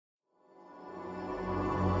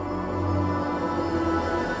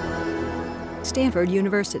Stanford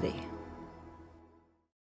University.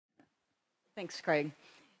 Thanks, Craig.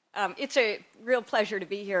 It's a real pleasure to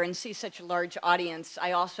be here and see such a large audience.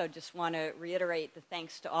 I also just want to reiterate the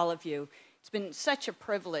thanks to all of you. It's been such a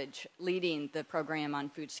privilege leading the program on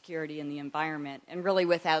food security and the environment, and really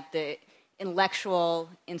without the intellectual,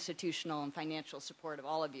 institutional, and financial support of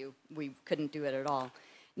all of you, we couldn't do it at all.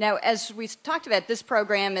 Now, as we talked about, this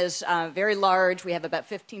program is very large. We have about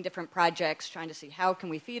 15 different projects trying to see how can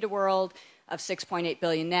we feed a world of 6.8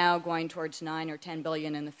 billion now, going towards 9 or 10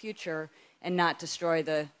 billion in the future, and not destroy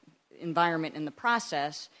the environment in the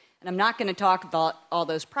process. And I'm not going to talk about all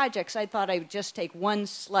those projects. I thought I would just take one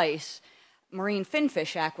slice, marine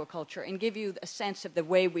finfish aquaculture, and give you a sense of the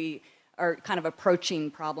way we are kind of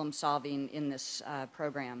approaching problem solving in this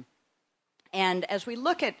program. And as we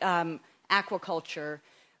look at aquaculture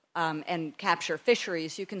and capture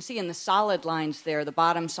fisheries, you can see in the solid lines there, the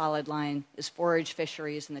bottom solid line is forage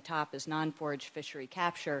fisheries and the top is non-forage fishery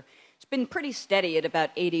capture. It's been pretty steady at about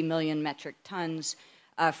 80 million metric tons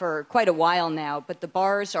for quite a while now, but the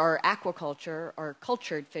bars are aquaculture, or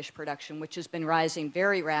cultured fish production, which has been rising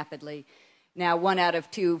very rapidly. Now 1 out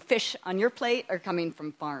of 2 fish on your plate are coming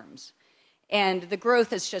from farms. And the growth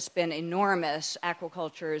has just been enormous.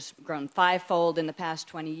 Aquaculture has grown 5-fold in the past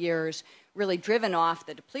 20 years, really driven off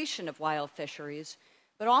the depletion of wild fisheries,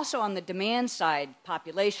 but also on the demand side,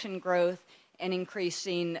 population growth and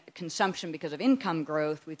increasing consumption because of income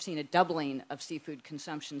growth. We've seen a doubling of seafood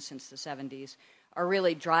consumption since the 70s, are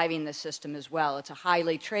really driving the system as well. It's a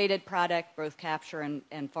highly traded product, both capture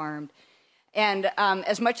and farmed. And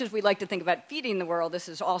as much as we like to think about feeding the world, this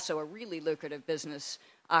is also a really lucrative business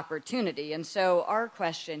opportunity. And so our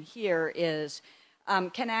question here is,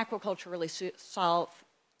 can aquaculture really solve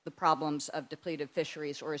the problems of depleted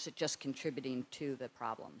fisheries, or is it just contributing to the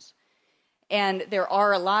problems? And there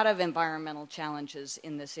are a lot of environmental challenges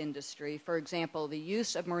in this industry. For example, the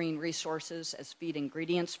use of marine resources as feed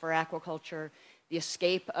ingredients for aquaculture, the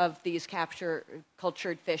escape of these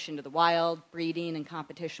cultured fish into the wild, breeding and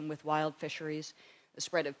competition with wild fisheries, the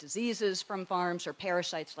spread of diseases from farms or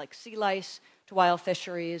parasites like sea lice to wild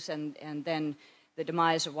fisheries, and then the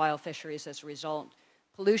demise of wild fisheries as a result,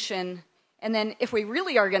 pollution. And then if we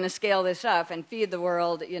really are going to scale this up and feed the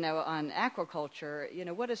world, on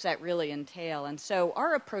aquaculture, what does that really entail? And so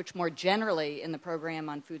our approach more generally in the program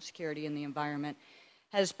on food security and the environment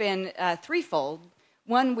has been threefold.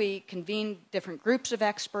 One, we convene different groups of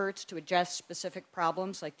experts to address specific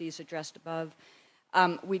problems like these addressed above.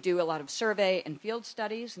 We do a lot of survey and field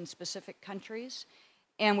studies in specific countries.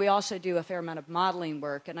 And we also do a fair amount of modeling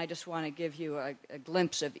work, and I just want to give you a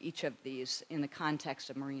glimpse of each of these in the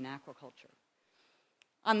context of marine aquaculture.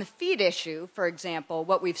 On the feed issue, for example,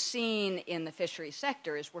 what we've seen in the fishery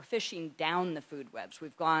sector is we're fishing down the food webs.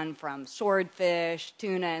 We've gone from swordfish,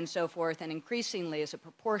 tuna, and so forth, and increasingly as a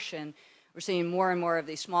proportion, we're seeing more and more of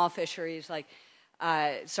these small fisheries like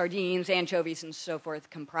sardines, anchovies, and so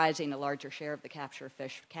forth, comprising a larger share of the capture of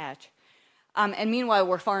fish catch. And meanwhile,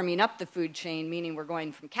 we're farming up the food chain, meaning we're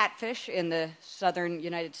going from catfish in the southern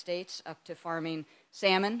United States up to farming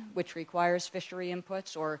salmon, which requires fishery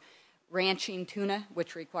inputs, or ranching tuna,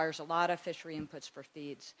 which requires a lot of fishery inputs for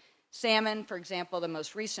feeds. Salmon, for example, the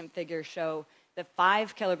most recent figures show that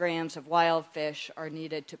 5 kilograms of wild fish are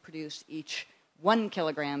needed to produce each 1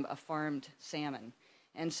 kilogram of farmed salmon.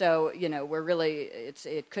 And so, we're really,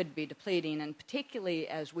 it could be depleting, and particularly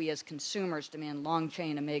as we as consumers demand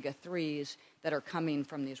long-chain omega-3s that are coming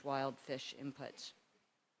from these wild fish inputs.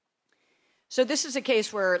 So this is a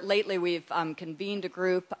case where lately we've convened a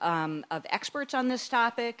group of experts on this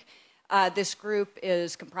topic. This group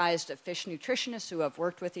is comprised of fish nutritionists who have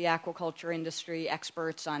worked with the aquaculture industry,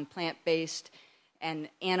 experts on plant-based and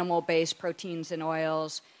animal-based proteins and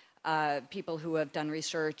oils, people who have done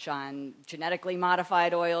research on genetically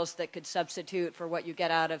modified oils that could substitute for what you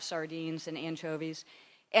get out of sardines and anchovies.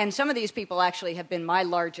 And some of these people actually have been my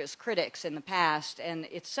largest critics in the past, and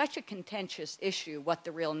it's such a contentious issue what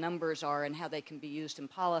the real numbers are and how they can be used in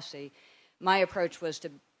policy. My approach was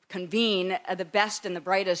to convene the best and the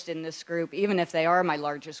brightest in this group, even if they are my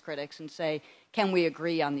largest critics, and say, can we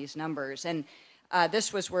agree on these numbers? And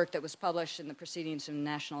this was work that was published in the Proceedings of the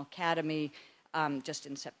National Academy just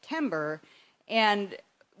in September. And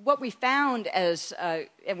what we found as,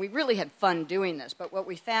 and we really had fun doing this, but what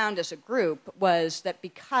we found as a group was that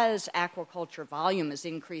because aquaculture volume is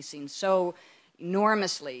increasing so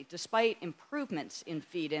enormously, despite improvements in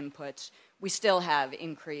feed inputs, we still have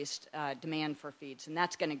increased demand for feeds, and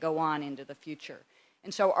that's going to go on into the future.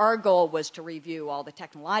 And so our goal was to review all the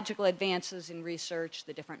technological advances in research,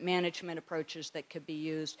 the different management approaches that could be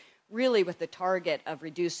used, really with the target of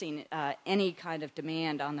reducing any kind of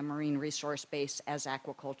demand on the marine resource base as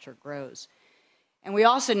aquaculture grows. And we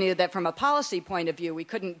also knew that from a policy point of view, we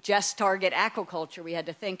couldn't just target aquaculture. We had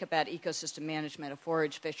to think about ecosystem management of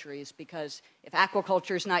forage fisheries, because if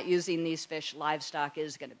aquaculture is not using these fish, livestock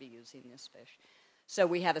is going to be using this fish. So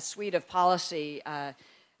we have a suite of policy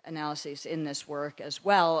analyses in this work as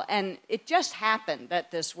well. And it just happened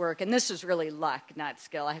that this work, and this is really luck, not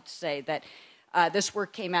skill, I have to say, that this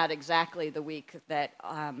work came out exactly the week that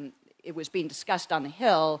it was being discussed on the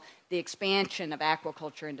Hill, the expansion of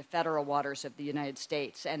aquaculture into federal waters of the United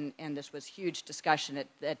States. And this was huge discussion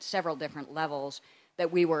at several different levels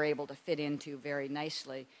that we were able to fit into very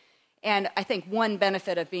nicely. And I think one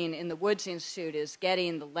benefit of being in the Woods Institute is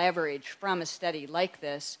getting the leverage from a study like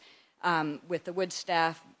this with the Woods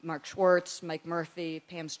staff, Mark Schwartz, Mike Murphy,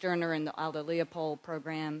 Pam Sterner in the Alda Leopold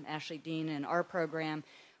program, Ashley Dean in our program.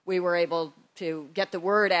 We were able to get the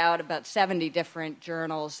word out. About 70 different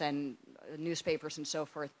journals and newspapers and so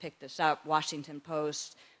forth picked this up, Washington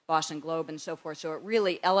Post, Boston Globe, and so forth. So it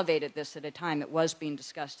really elevated this at a time it was being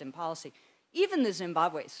discussed in policy. Even the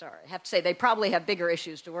Zimbabwe, sorry, I have to say, they probably have bigger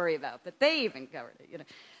issues to worry about, but they even covered it, you know.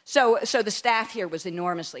 So the staff here was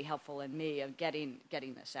enormously helpful in me of getting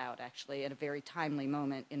this out, actually, at a very timely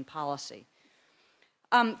moment in policy.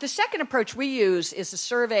 The second approach we use is a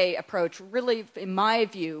survey approach, really, in my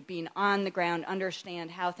view, being on the ground,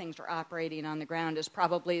 understand how things are operating on the ground is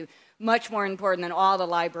probably much more important than all the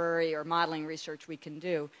library or modeling research we can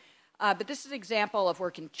do. But this is an example of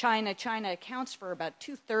work in China. China accounts for about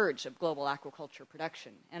 2/3 of global aquaculture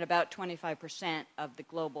production and about 25% of the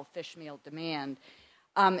global fish meal demand.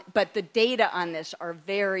 But the data on this are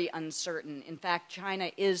very uncertain. In fact,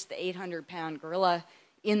 China is the 800-pound gorilla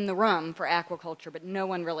in the room for aquaculture, but no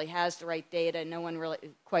one really has the right data. No one really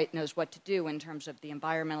quite knows what to do in terms of the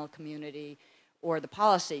environmental community or the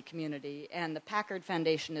policy community. And the Packard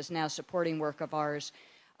Foundation is now supporting work of ours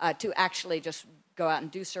to actually just go out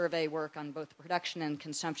and do survey work on both the production and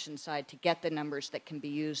consumption side to get the numbers that can be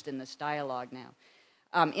used in this dialogue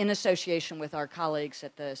now. In association with our colleagues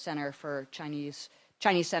at the Chinese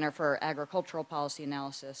Center for Agricultural Policy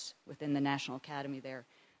Analysis within the National Academy there.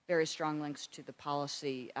 Very strong links to the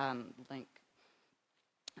policy link.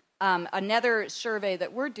 Another survey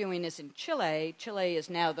that we're doing is in Chile. Chile is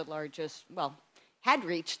now the largest, well, had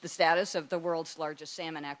reached the status of the world's largest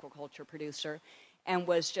salmon aquaculture producer and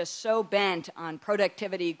was just so bent on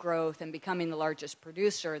productivity growth and becoming the largest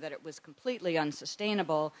producer that it was completely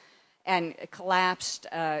unsustainable and collapsed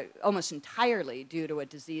almost entirely due to a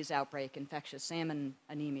disease outbreak, infectious salmon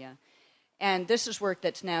anemia. And this is work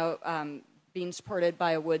that's now being supported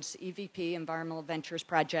by a Woods EVP, Environmental Ventures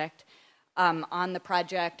Project. On the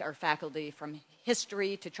project are faculty from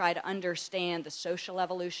history to try to understand the social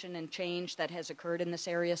evolution and change that has occurred in this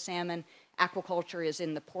area of salmon. Aquaculture is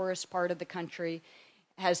in the poorest part of the country.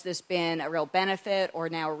 Has this been a real benefit or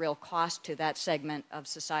now a real cost to that segment of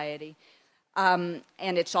society? And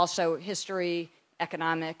it's also history,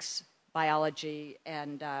 economics, biology,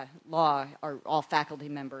 and law are all faculty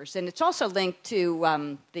members. And it's also linked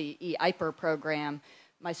to the EIPER program.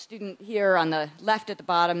 My student here on the left at the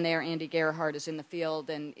bottom there, Andy Gerhardt, is in the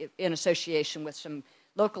field and in association with some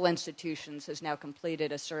local institutions has now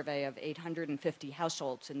completed a survey of 850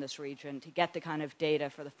 households in this region to get the kind of data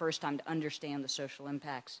for the first time to understand the social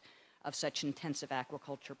impacts of such intensive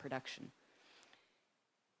aquaculture production.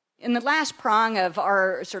 In the last prong of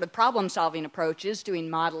our sort of problem-solving approach is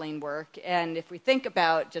doing modeling work. And if we think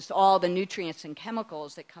about just all the nutrients and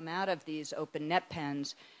chemicals that come out of these open net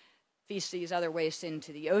pens, feces, other waste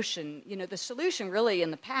into the ocean, you know, the solution really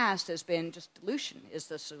in the past has been just dilution is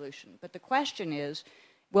the solution. But the question is,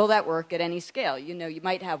 will that work at any scale? You know, you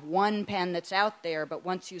might have one pen that's out there, but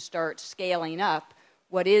once you start scaling up,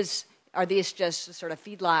 are these just sort of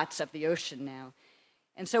feedlots of the ocean now?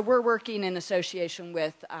 And so we're working in association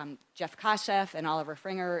with Jeff Kosseff and Oliver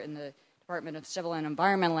Fringer in the Department of Civil and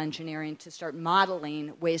Environmental Engineering to start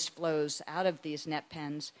modeling waste flows out of these net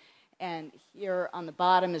pens. And here on the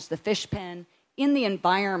bottom is the fish pen in the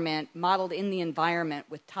environment, modeled in the environment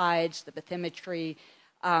with tides, the bathymetry,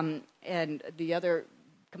 and the other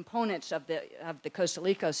components of the coastal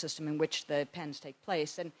ecosystem in which the pens take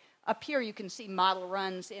place. And up here you can see model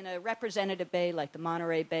runs in a representative bay like the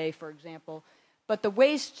Monterey Bay, for example. But the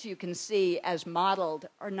wastes you can see as modeled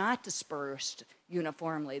are not dispersed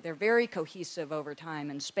uniformly. They're very cohesive over time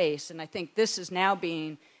and space. And I think this is now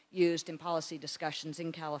being used in policy discussions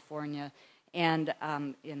in California and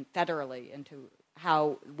federally and to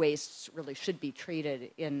how wastes really should be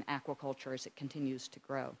treated in aquaculture as it continues to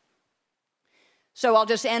grow. So I'll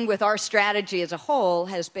just end with our strategy as a whole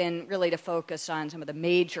has been really to focus on some of the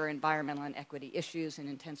major environmental and equity issues in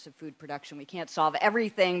intensive food production. We can't solve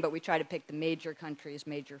everything, but we try to pick the major countries,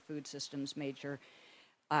 major food systems, major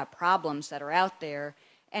problems that are out there,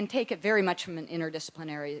 and take it very much from an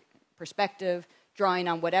interdisciplinary perspective, drawing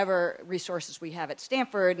on whatever resources we have at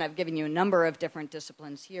Stanford, and I've given you a number of different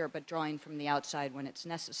disciplines here, but drawing from the outside when it's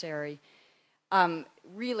necessary.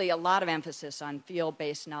 Really a lot of emphasis on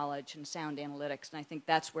field-based knowledge and sound analytics, and I think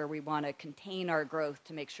that's where we want to contain our growth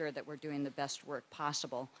to make sure that we're doing the best work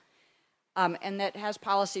possible. And that has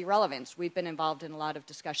policy relevance. We've been involved in a lot of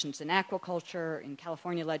discussions in aquaculture, in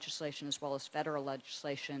California legislation, as well as federal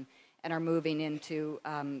legislation, and are moving into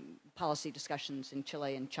policy discussions in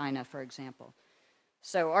Chile and China, for example.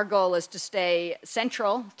 So our goal is to stay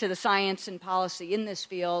central to the science and policy in this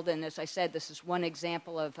field, and as I said, this is one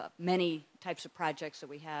example of many types of projects that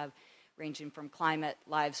we have, ranging from climate,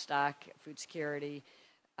 livestock, food security,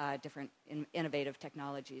 different innovative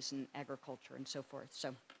technologies in agriculture and so forth.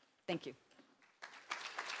 So thank you.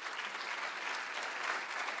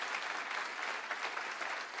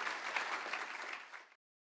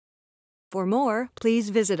 For more, please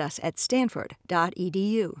visit us at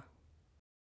stanford.edu.